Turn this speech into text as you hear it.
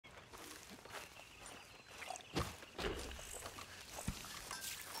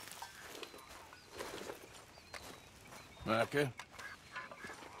Micah?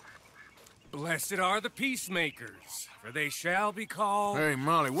 Blessed are the peacemakers, for they shall be called... Hey,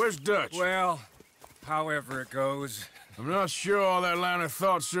 Molly, where's Dutch? Well, however it goes. I'm not sure all that line of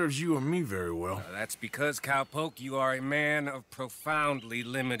thought serves you and me very well. That's because, Cowpoke, you are a man of profoundly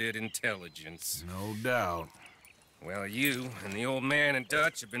limited intelligence. No doubt. Well, you and the old man and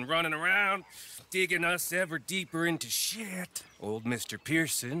Dutch have been running around, digging us ever deeper into shit. Old Mr.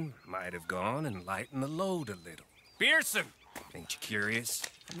 Pearson might have gone and lightened the load a little. Pearson! Ain't you curious?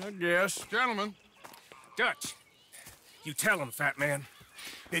 I guess. Gentlemen. Dutch, you tell him, fat man.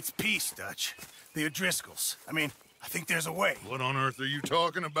 It's peace, Dutch. The O'Driscolls. I think there's a way. What on earth are you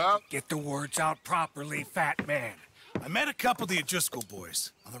talking about? Get the words out properly, fat man. I met a couple of the O'Driscoll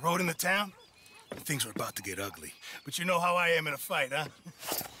boys on the road in the town, and things were about to get ugly. But you know how I am in a fight, huh?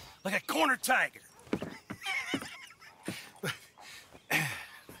 Like a corner tiger.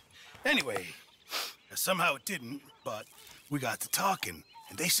 Anyway, somehow it didn't, but we got to talking,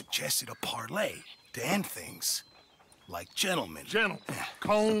 and they suggested a parlay to end things. Like gentlemen. Gentlemen.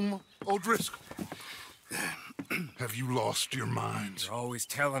 Colm O'Driscoll. Have you lost your minds? You're always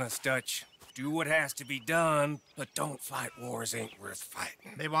telling us, Dutch, do what has to be done, but don't fight wars ain't worth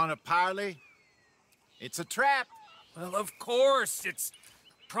fighting. They want a parley? It's a trap. Well, of course, it's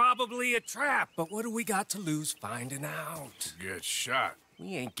probably a trap, but what do we got to lose finding out? Get shot.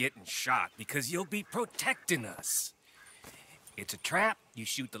 We ain't getting shot because you'll be protecting us. It's a trap, you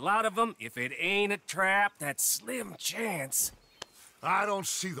shoot the lot of them. If it ain't a trap, that's slim chance. I don't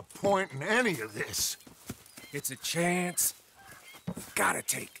see the point in any of this. It's a chance. Gotta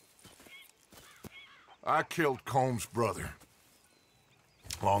take. I killed Colm's brother.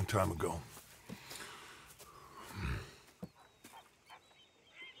 Long time ago.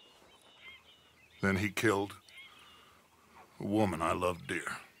 Then he killed a woman I loved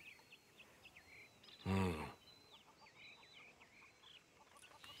dear.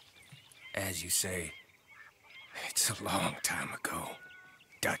 As you say, it's a long time ago,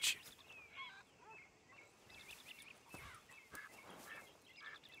 Dutch.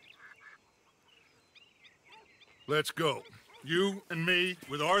 Let's go. You and me,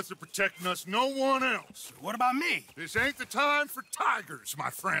 with Arthur protecting us, no one else. What about me? This ain't the time for tigers, my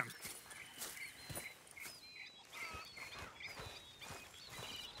friend.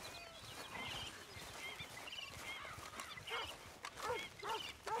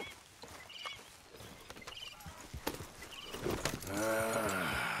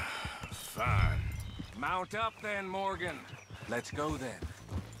 Fine. Mount up then, Morgan. Let's go then.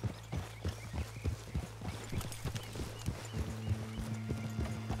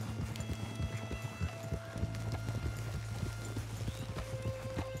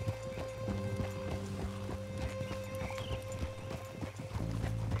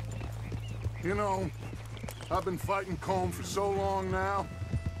 You know, I've been fighting Colm for so long now,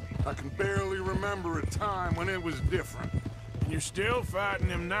 I can barely remember a time when it was different. You're still fighting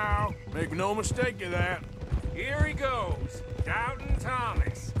him now. Make no mistake of that. Here he goes, Doubting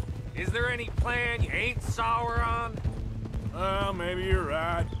Thomas. Is there any plan you ain't sour on? Well, maybe you're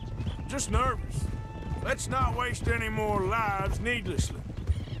right. Just nervous. Let's not waste any more lives needlessly.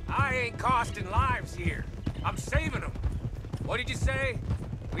 I ain't costing lives here. I'm saving them. What did you say?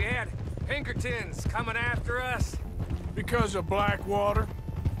 We had Pinkertons coming after us? Because of Blackwater?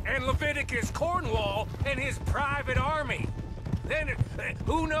 And Leviticus Cornwall and his private army. Then,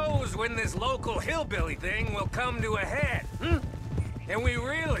 who knows when this local hillbilly thing will come to a head, And we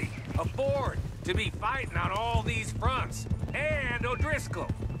really afford to be fighting on all these fronts. And O'Driscoll.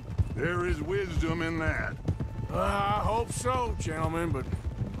 There is wisdom in that. I hope so, gentlemen, but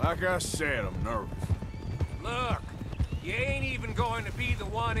like I said, I'm nervous. Look, you ain't even going to be the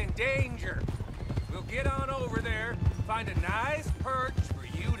one in danger. We'll get on over there, find a nice perch for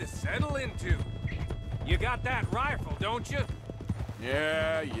you to settle into. You got that rifle, don't you?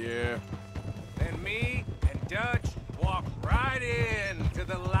 Yeah. Then me and Dutch walk right in to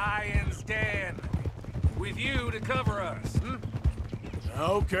the lion's den. With you to cover us,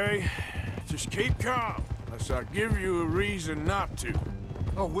 Okay. Just keep calm, unless I give you a reason not to.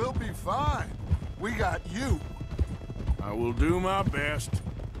 Oh, we'll be fine. We got you. I will do my best.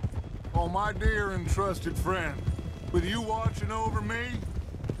 Oh, my dear and trusted friend. With you watching over me,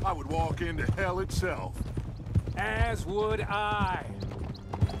 I would walk into hell itself. As would I.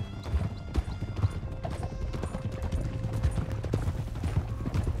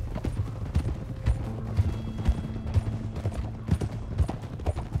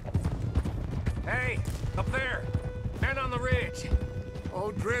 Hey, up there. Men on the ridge.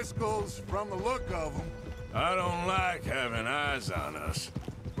 O'Driscoll's, from the look of them. I don't like having eyes on us.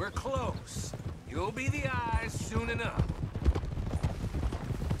 We're close. You'll be the eyes soon enough.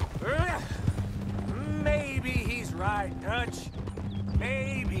 Maybe he's right, Dutch.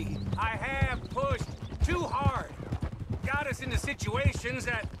 Maybe I have pushed too hard. Got us into situations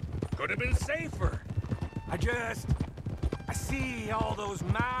that could have been safer. I see all those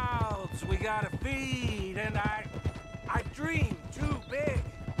mouths we gotta feed, and I dream too big.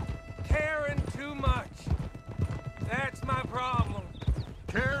 Caring too much. That's my problem.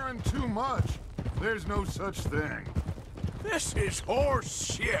 Caring too much? There's no such thing. This is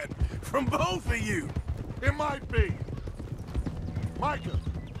horse shit from both of you. It might be. Micah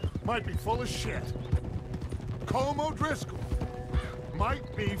might be full of shit. Colm O'Driscoll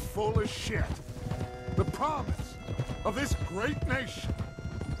might be full of shit. The promise of this great nation.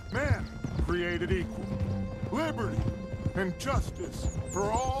 Men created equal. Liberty and justice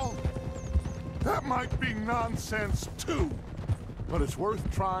for all. That might be nonsense too. But it's worth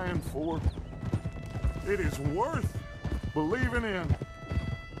trying for. It is worth believing in.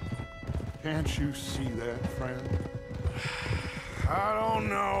 Can't you see that, friend? I don't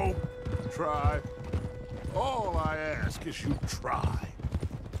know. Try. All I ask is you try.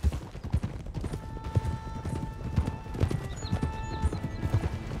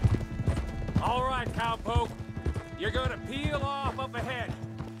 All right, cowpoke. You're gonna peel off up ahead.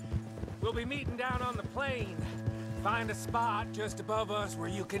 We'll be meeting down on the plain. Find a spot just above us where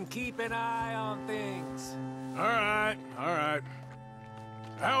you can keep an eye on things. All right.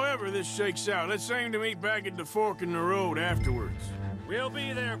 However this shakes out, let's aim to meet back at the fork in the road afterwards. We'll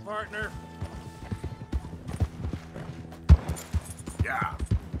be there, partner. Yeah.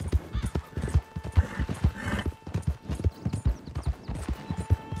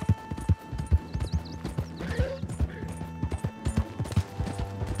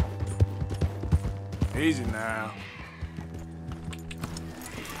 Easy now.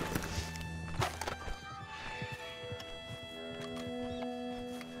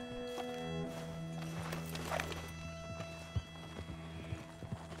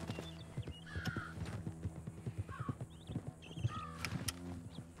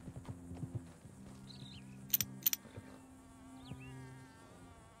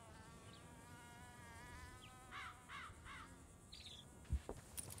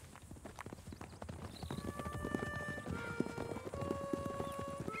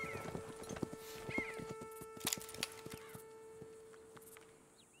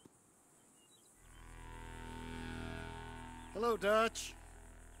 Hello, Dutch.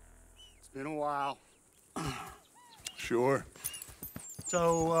 It's been a while. Sure.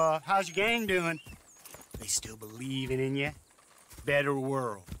 So, how's your gang doing? They still believing in you? Better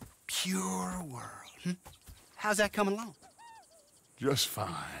world. Pure world. How's that coming along? Just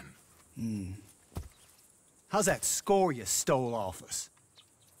fine. How's that score you stole off us?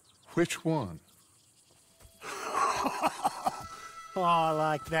 Which one? Oh, I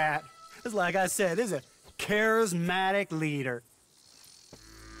like that. It's like I said, this is a charismatic leader.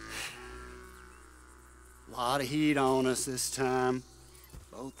 Lot of heat on us this time.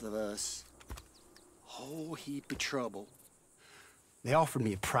 Both of us. Whole heap of trouble. They offered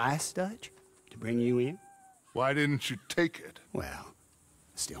me a price, Dutch, to bring you in. Why didn't you take it? Well,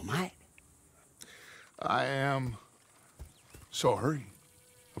 still might. I am sorry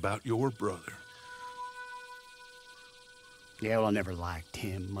about your brother. Yeah, well, I never liked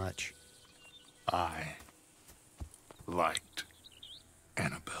him much. I liked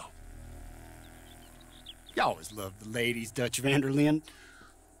Annabelle. You always loved the ladies, Dutch van der Linde.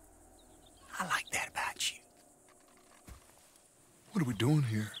 I like that about you. What are we doing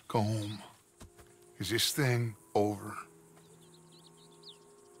here, Colm? Is this thing over?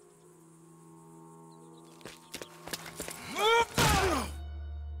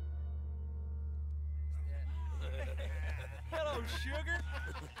 Hello, sugar.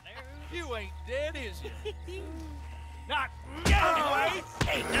 You ain't dead, is you? Not yet, anyway!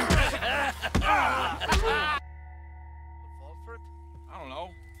 Fall for it? I don't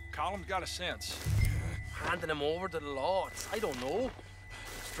know. Colm's got a sense. Handing him over to the lords. I don't know.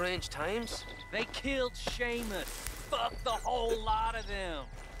 Strange times. They killed Seamus. Fuck the whole lot of them.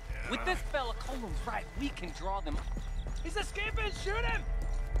 With this fella Colm's right, we can draw them. He's escaping! Shoot him!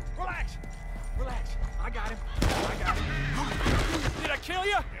 Relax. Relax. I got him. Did I kill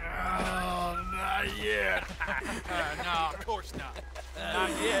you? Oh, not yet. No, of course not.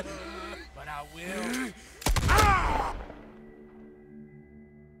 Not yet. But I will.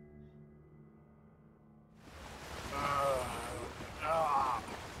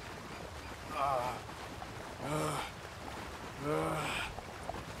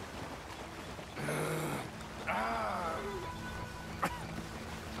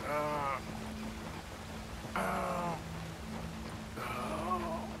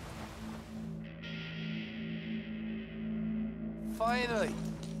 finally.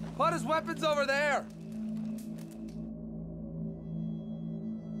 Put his weapons over there.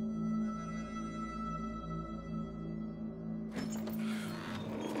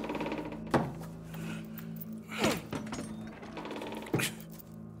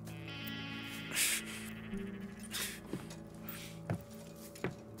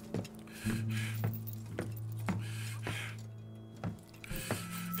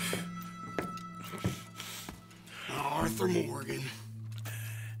 Arthur Morgan.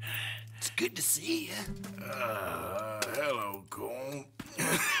 It's good to see you. Hello, Colm.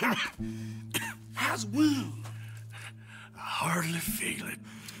 How's the wound? I hardly feel it.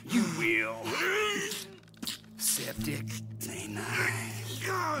 You will. Septic. Ain't nice.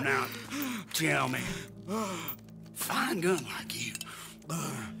 Now, tell me, fine gun like you,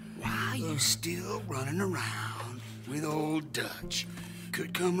 why you still running around with old Dutch?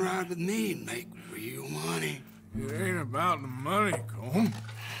 Could come right with me and make real money. It ain't about the money, Colm.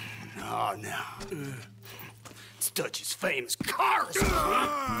 No. It's Dutch's famous car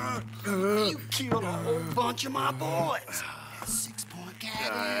son. You killed a whole bunch of my boys. That 6-point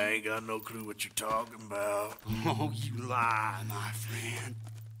cabin. I ain't got no clue what you're talking about. Oh, you lie, my friend.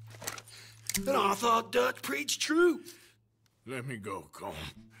 And I thought Dutch preached truth. Let me go, Colm,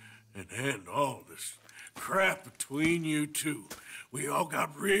 and end all this crap between you two. We all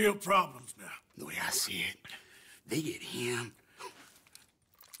got real problems now. The way I see it, they get him,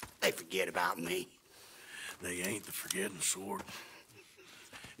 they forget about me. They ain't the forgetting sort.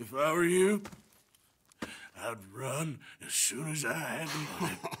 If I were you, I'd run as soon as I had the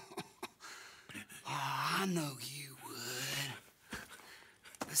money. Oh, I know you would.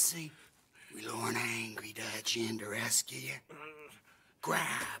 But see, we lure an angry Dutch in to rescue you,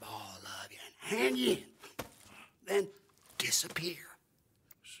 grab all of you and hand you in, then disappear.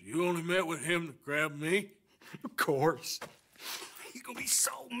 So you only met with him to grab me? Of course. He's gonna be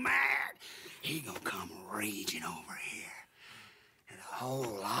so mad, he gonna come raging over here. And a whole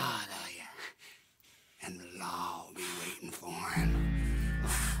lot of you. And the law will be waiting for him.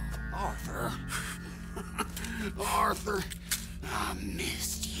 Arthur. Arthur, I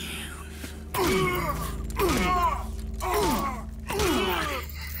missed you.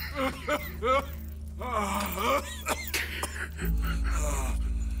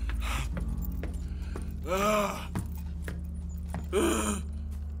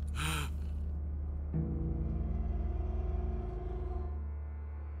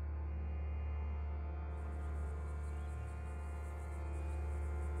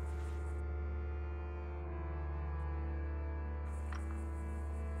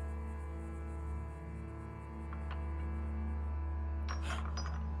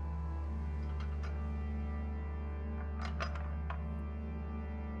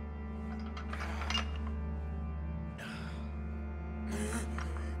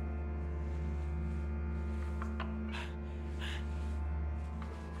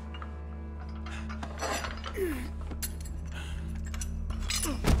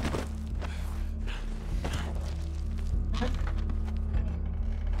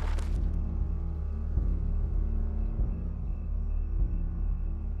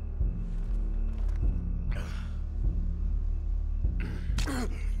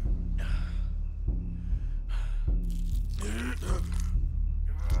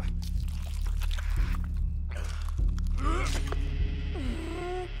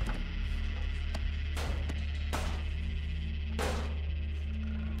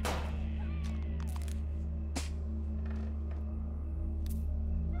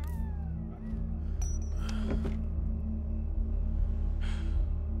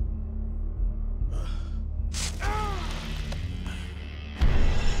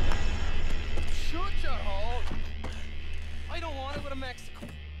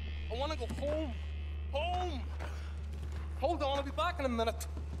 Hold on, I'll be back in a minute.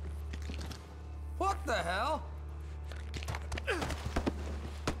 What the hell?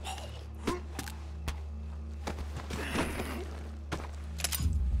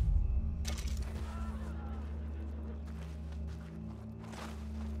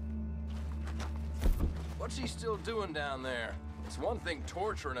 What's he still doing down there? It's one thing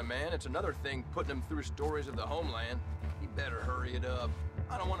torturing a man, it's another thing putting him through stories of the homeland. He better hurry it up.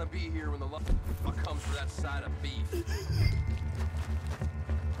 I don't want to be here when the luck comes for that side of beef.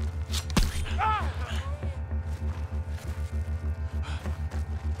 Ah!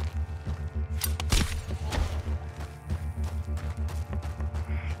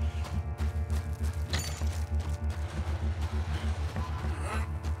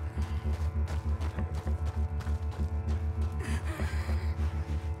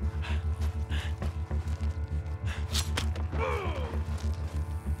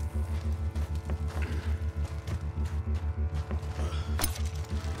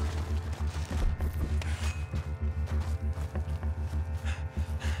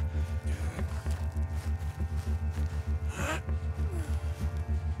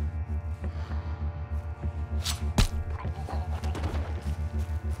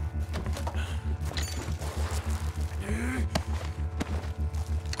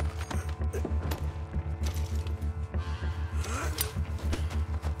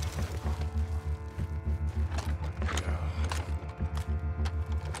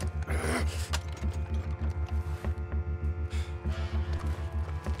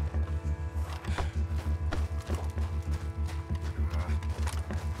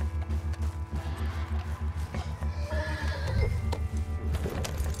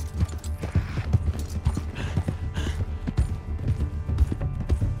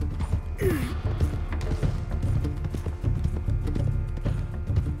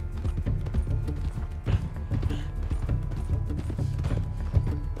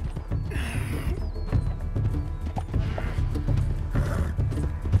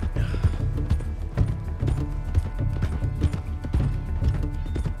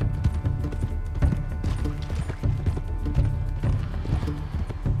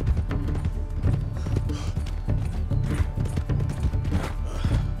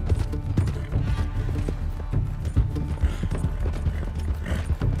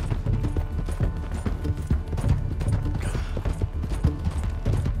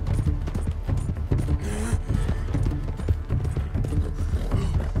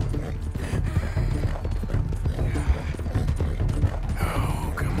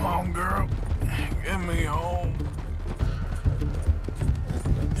 on, girl. Get me home.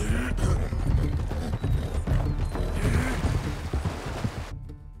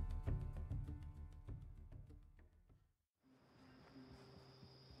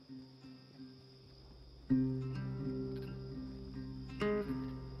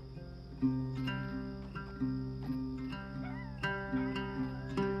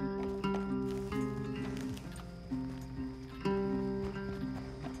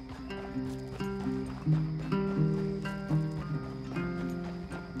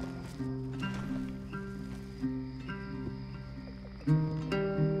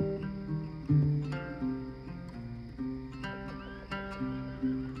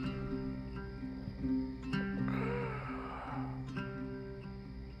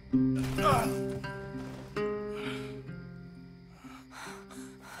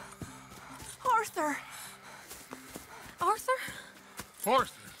 Arthur! Arthur?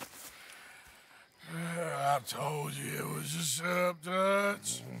 Arthur. I told you it was a setup,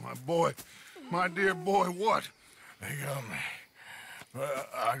 Dutch. My boy, my dear boy, what? They got me. But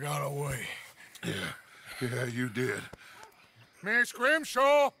I got away. Yeah, you did. Miss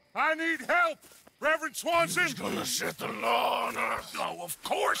Grimshaw, I need help! Reverend Swanson! He's gonna set the law on us. Oh, of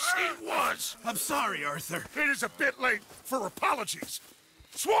course he was. I'm sorry, Arthur. It is a bit late for apologies.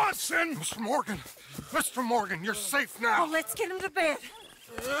 Swanson! Mr. Morgan, you're safe now. Oh, let's get him to bed.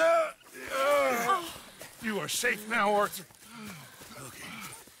 You are safe now, Arthur. Okay.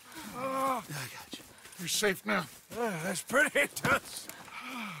 I got you. You're safe now. That's pretty, Dutch.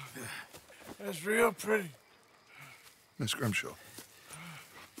 That's real pretty. Miss Grimshaw,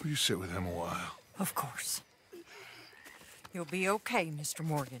 will you sit with him a while? Of course. You'll be okay, Mr.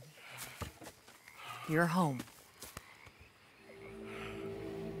 Morgan. You're home.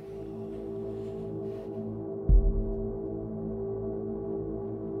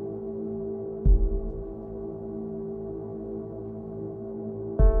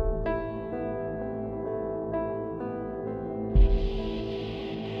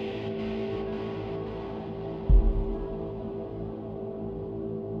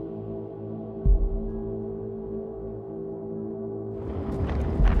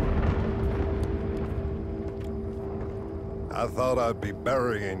 I thought I'd be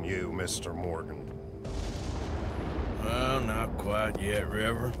burying you, Mr. Morgan. Well, not quite yet,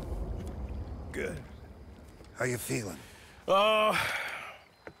 Reverend. Good. How you feeling? About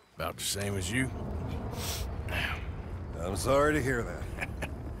the same as you. I'm sorry to hear that.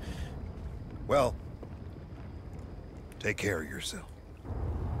 Well, take care of yourself.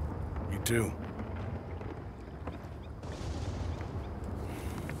 You too.